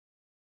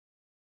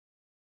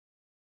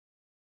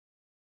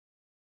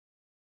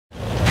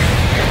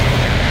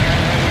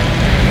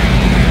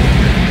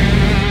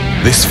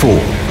This fall,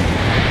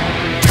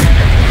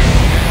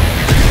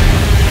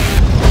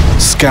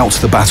 scout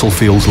the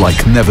battlefield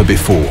like never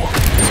before.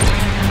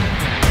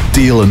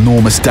 Deal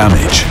enormous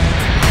damage.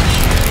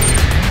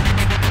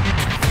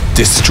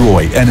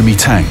 Destroy enemy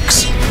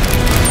tanks.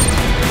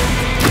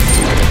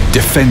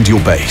 Defend your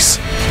base.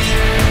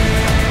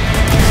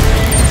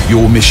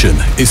 Your mission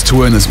is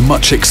to earn as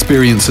much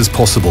experience as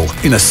possible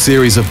in a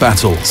series of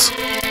battles.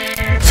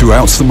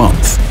 Throughout the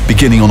month,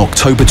 beginning on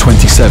October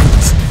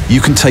 27th, you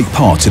can take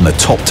part in the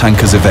Top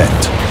Tankers event.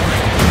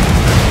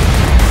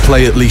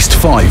 Play at least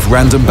 5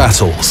 random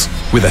battles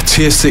with a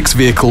Tier 6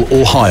 vehicle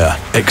or higher,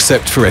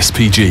 except for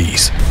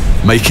SPGs.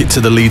 Make it to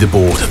the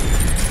leaderboard.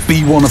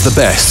 Be one of the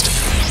best.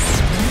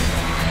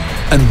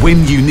 And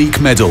win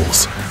unique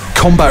medals,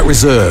 combat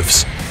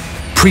reserves,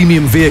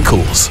 premium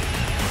vehicles,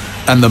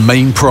 and the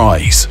main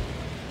prize,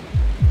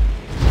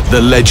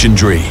 the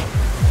legendary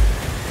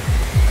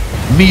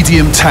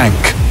medium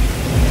tank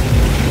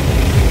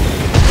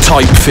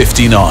Type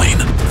 59.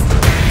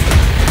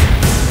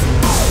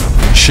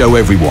 Show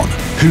everyone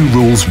who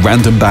rules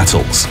random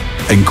battles.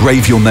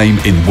 Engrave your name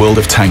in World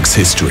of Tanks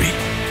history.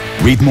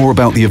 Read more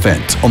about the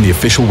event on the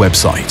official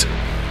website.